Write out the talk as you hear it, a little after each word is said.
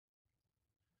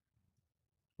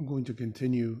I'm going to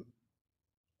continue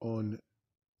on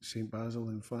St. Basil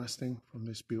and fasting from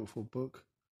this beautiful book.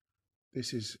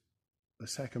 This is the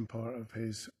second part of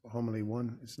his homily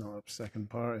 1. It's not a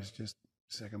second part, it's just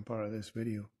the second part of this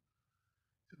video.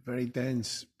 It's a very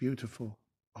dense, beautiful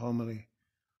homily.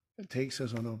 It takes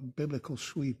us on a biblical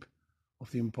sweep of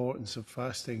the importance of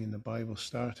fasting in the Bible,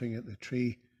 starting at the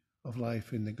tree of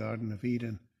life in the Garden of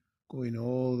Eden, going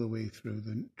all the way through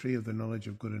the tree of the knowledge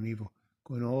of good and evil,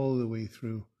 going all the way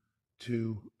through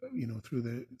to, through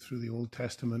the Old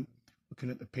Testament, looking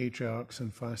at the patriarchs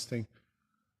and fasting,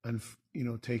 and,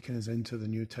 taking us into the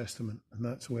New Testament. And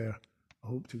that's where I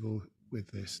hope to go with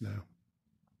this now.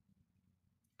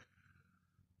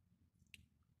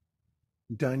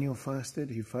 Daniel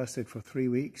fasted. He fasted for 3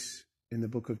 weeks in the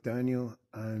book of Daniel,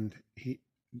 and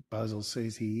Basil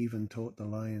says he even taught the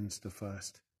lions to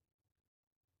fast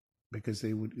because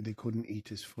they couldn't eat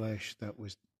his flesh that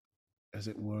was, as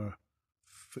it were,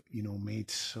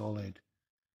 made solid,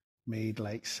 made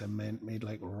like cement, made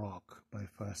like rock by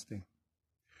fasting.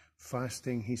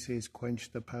 Fasting, he says,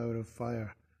 quenched the power of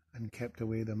fire and kept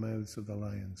away the mouths of the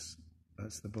lions.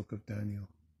 That's the book of Daniel.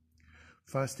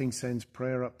 Fasting sends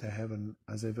prayer up to heaven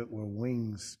as if it were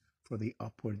wings for the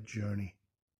upward journey.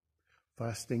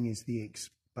 Fasting is the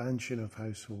expansion of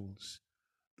households,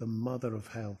 the mother of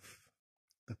health,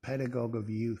 the pedagogue of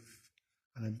youth,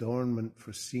 an adornment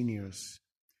for seniors,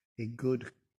 a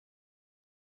good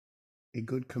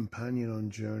companion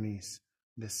on journeys,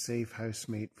 and a safe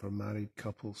housemate for married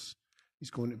couples.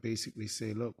 He's going to basically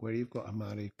say, look, where you've got a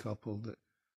married couple that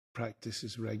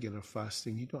practices regular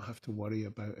fasting, you don't have to worry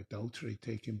about adultery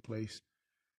taking place.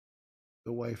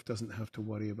 The wife doesn't have to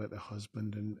worry about the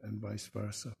husband, and vice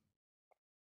versa.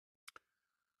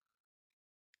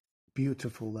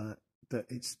 Beautiful that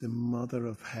it's the mother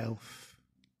of health,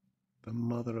 the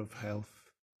mother of health.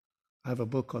 I have a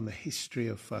book on the history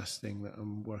of fasting that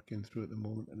I'm working through at the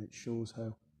moment, and it shows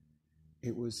how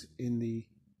it was in the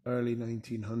early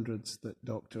 1900s that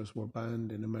doctors were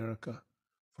banned in America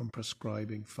from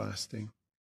prescribing fasting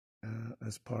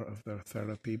as part of their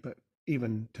therapy. But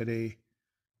even today,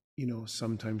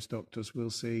 sometimes doctors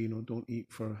will say, don't eat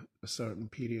for a certain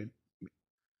period,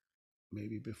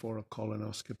 maybe before a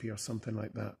colonoscopy or something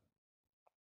like that.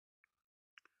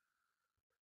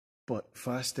 But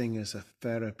fasting as a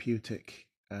therapeutic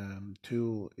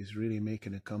tool is really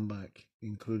making a comeback,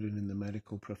 including in the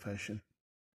medical profession.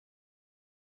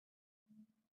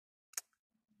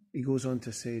 He goes on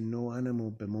to say, no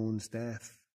animal bemoans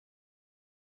death.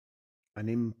 An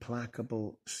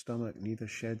implacable stomach neither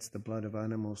sheds the blood of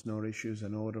animals nor issues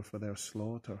an order for their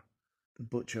slaughter. The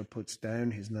butcher puts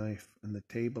down his knife, and the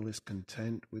table is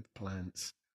content with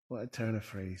plants. What a turn of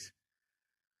phrase.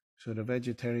 So the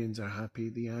vegetarians are happy,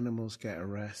 the animals get a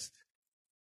rest.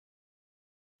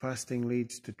 Fasting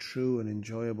leads to true and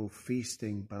enjoyable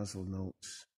feasting, Basil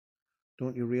notes.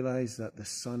 Don't you realize that the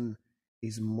sun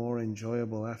is more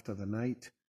enjoyable after the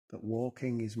night, that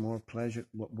waking is more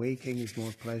pleasurable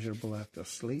after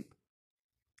sleep,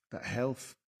 that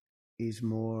health is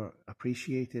more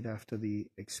appreciated after the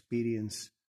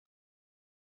experience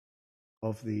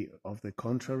of the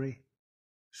contrary?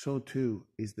 So too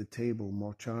is the table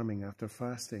more charming after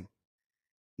fasting.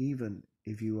 Even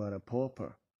if you are a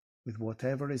pauper, with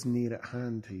whatever is near at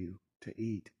hand to you to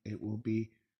eat, it will be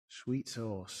sweet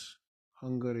sauce.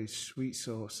 Hunger is sweet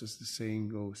sauce, as the saying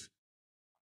goes.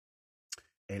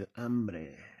 El hambre,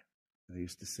 they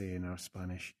used to say in our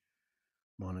Spanish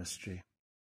monastery.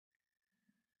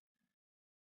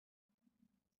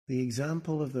 The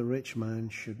example of the rich man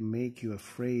should make you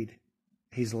afraid.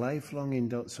 His lifelong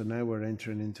indulgence. So now we're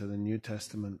entering into the New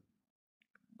Testament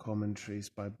commentaries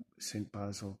by St.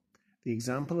 Basil. The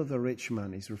example of the rich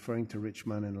man is referring to rich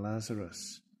man and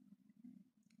Lazarus.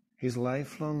 His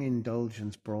lifelong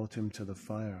indulgence brought him to the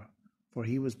fire, for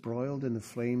he was broiled in the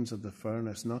flames of the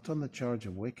furnace, not on the charge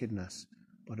of wickedness,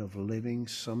 but of living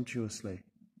sumptuously.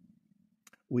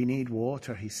 We need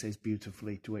water, he says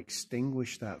beautifully, to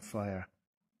extinguish that fire.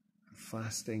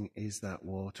 Fasting is that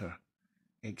water,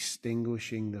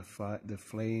 extinguishing the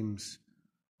flames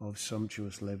of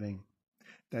sumptuous living.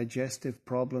 Digestive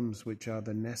problems, which are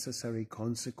the necessary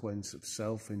consequence of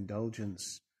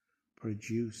self-indulgence,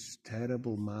 produce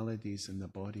terrible maladies in the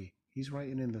body. He's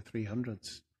writing in the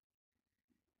 300s.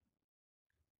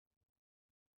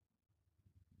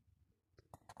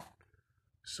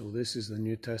 So this is the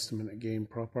New Testament again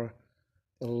proper.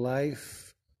 The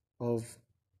life of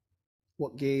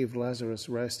what gave Lazarus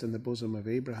rest in the bosom of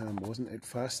Abraham, wasn't it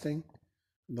fasting?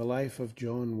 The life of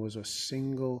John was a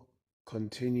single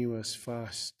continuous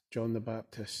fast. John the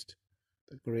Baptist,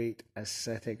 the great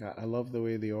ascetic. I love the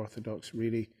way the Orthodox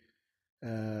really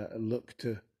look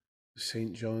to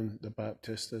St. John the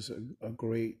Baptist as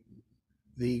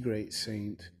the great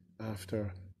saint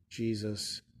after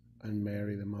Jesus and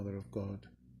Mary, the Mother of God.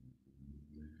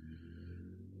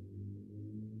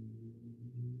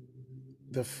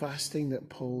 The fasting that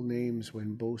Paul names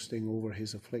when boasting over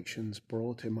his afflictions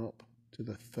brought him up to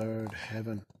the third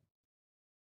heaven.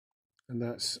 And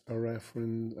that's a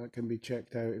reference that can be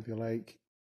checked out if you like.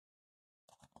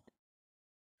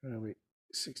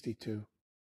 62.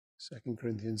 2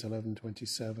 Corinthians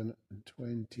 11:27 and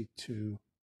 22.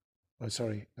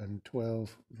 And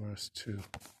 12 verse 2.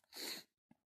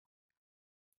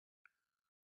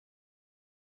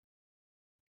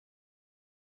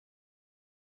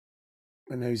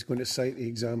 And now he's going to cite the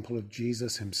example of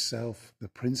Jesus himself, the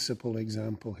principal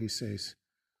example, he says,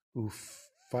 who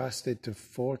fasted to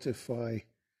fortify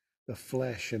the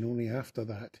flesh, and only after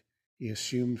that he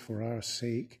assumed for our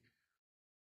sake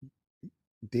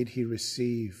did he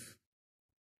receive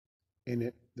in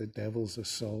it the devil's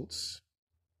assaults.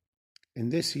 In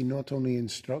this he not only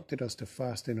instructed us to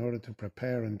fast in order to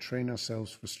prepare and train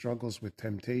ourselves for struggles with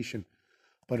temptation,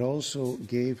 but also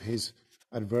gave his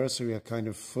adversary a kind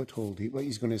of foothold. What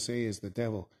he's going to say is the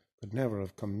devil could never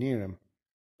have come near him,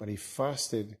 but he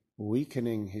fasted,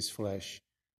 weakening his flesh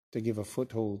to give a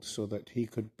foothold so that he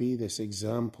could be this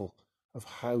example of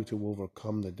how to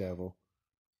overcome the devil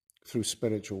through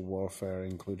spiritual warfare,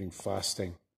 including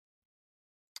fasting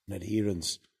and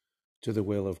adherence to the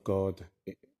will of God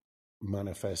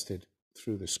manifested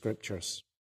through the scriptures.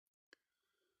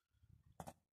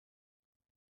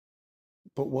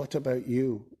 But what about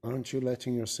you? Aren't you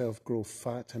letting yourself grow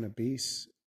fat and obese?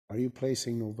 Are you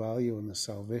placing no value on the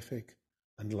salvific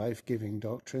and life-giving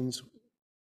doctrines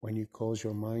when you cause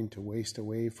your mind to waste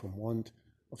away from want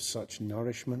of such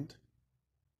nourishment?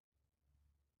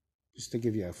 Just to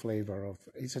give you a flavour of,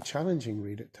 it's a challenging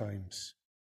read at times.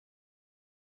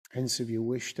 Hence, if you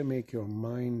wish to make your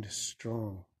mind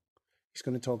strong, he's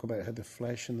going to talk about how the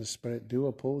flesh and the spirit do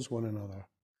oppose one another.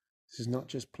 This is not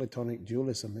just Platonic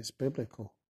dualism, it's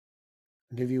biblical.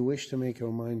 And if you wish to make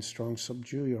your mind strong,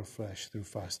 subdue your flesh through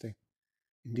fasting.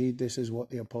 Indeed, this is what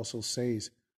the apostle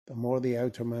says. The more the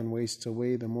outer man wastes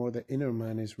away, the more the inner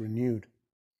man is renewed.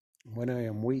 When I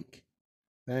am weak,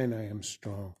 then I am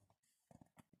strong.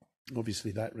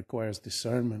 Obviously, that requires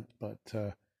discernment, but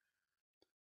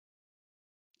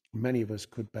many of us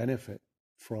could benefit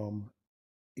from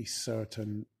a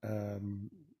certain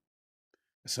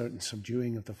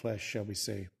subduing of the flesh, shall we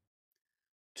say,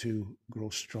 to grow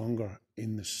stronger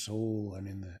in the soul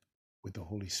and with the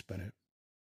Holy Spirit.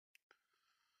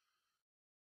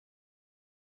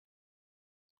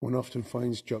 One often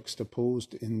finds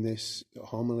juxtaposed in this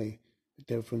homily the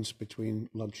difference between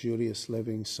luxurious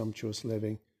living, sumptuous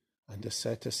living, and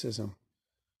asceticism,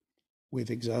 with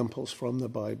examples from the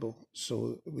Bible.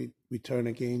 So we turn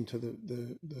again to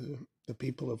the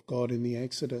people of God in the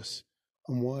Exodus,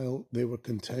 and while they were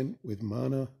content with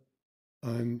manna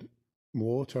and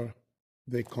water,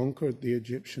 they conquered the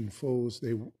Egyptian foes.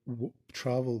 They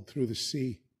traveled through the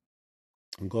sea,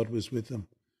 and God was with them.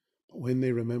 But when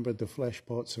they remembered the flesh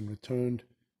pots and returned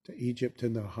to Egypt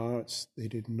in their hearts, they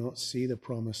did not see the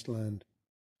promised land.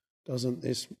 Doesn't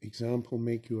this example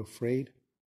make you afraid?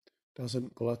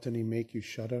 Doesn't gluttony make you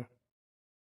shudder?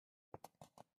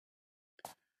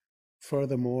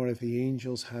 Furthermore, if the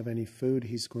angels have any food,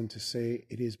 he's going to say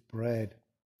it is bread.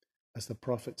 As the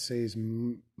prophet says,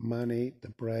 man ate the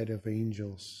bread of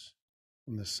angels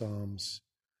from the Psalms.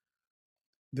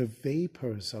 The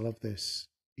vapors, I love this.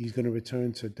 He's going to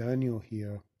return to Daniel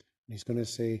here, and he's going to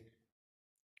say,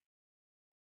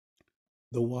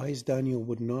 the wise Daniel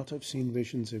would not have seen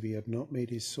visions if he had not made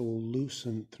his soul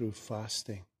lucent through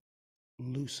fasting.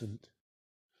 Lucent.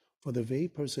 For the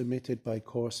vapors emitted by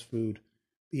coarse food,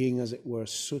 being as it were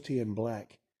sooty and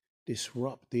black,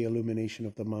 disrupt the illumination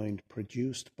of the mind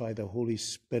produced by the Holy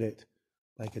Spirit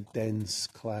like a dense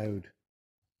cloud.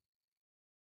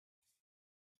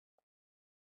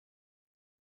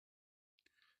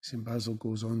 St. Basil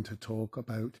goes on to talk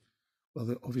about,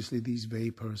 well, obviously these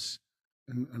vapors,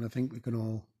 and I think we can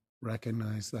all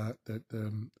recognize that it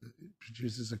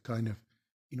produces a kind of,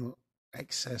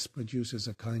 excess produces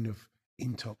a kind of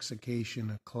intoxication,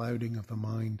 a clouding of the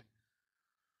mind.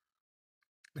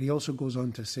 But he also goes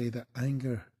on to say that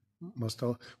anger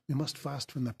we must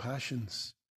fast from the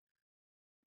passions,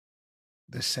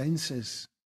 the senses.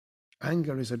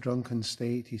 Anger is a drunken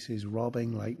state, he says,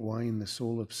 robbing like wine the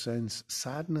soul of sense.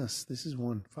 Sadness, this is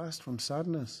one, fast from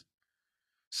sadness.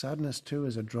 Sadness too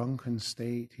is a drunken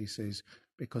state, he says,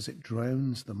 because it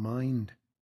drowns the mind.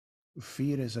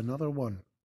 Fear is another one,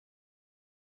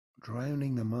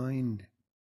 drowning the mind.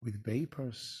 with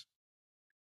vapors.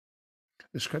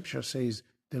 The scripture says,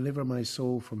 "Deliver my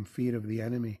soul from fear of the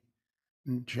enemy."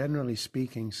 And generally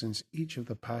speaking, since each of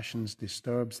the passions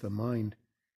disturbs the mind,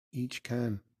 each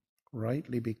can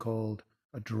rightly be called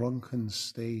a drunken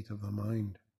state of the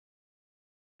mind.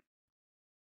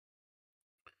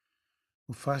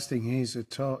 Well, fasting is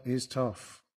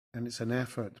tough, and it's an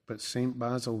effort, but St.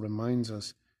 Basil reminds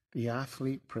us the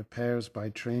athlete prepares by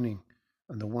training,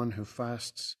 and the one who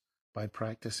fasts by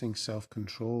practicing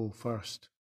self-control first.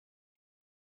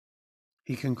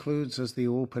 He concludes as the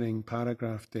opening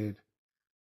paragraph did,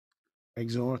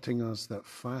 exhorting us that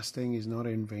fasting is not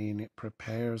in vain, it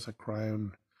prepares a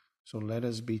crown. So let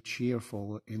us be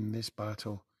cheerful in this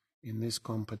battle, in this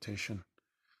competition.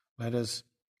 Let us,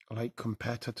 like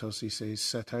competitors, he says,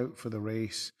 set out for the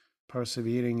race,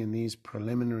 persevering in these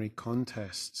preliminary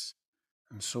contests,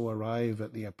 and so arrive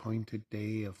at the appointed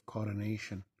day of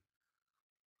coronation.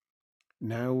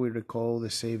 Now we recall the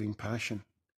saving passion,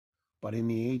 but in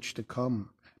the age to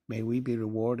come, may we be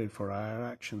rewarded for our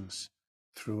actions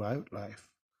throughout life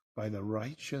by the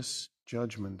righteous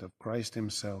judgment of Christ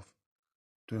himself,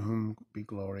 to whom be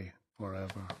glory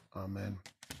forever. Amen.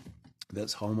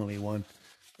 That's homily 1.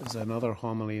 There's another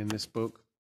homily in this book,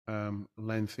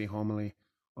 lengthy homily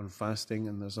on fasting,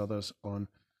 and there's others on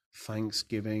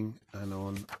thanksgiving and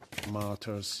on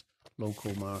martyrs,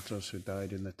 local martyrs who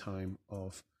died in the time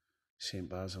of St.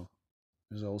 Basil.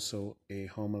 There's also a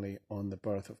homily on the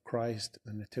birth of Christ,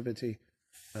 the Nativity,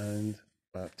 and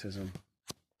baptism.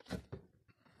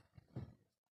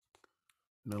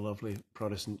 In a lovely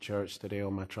Protestant church today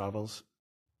on my travels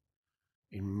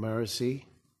in Mersey.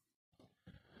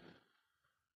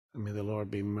 And may the Lord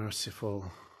be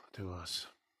merciful to us.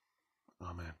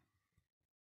 Amen.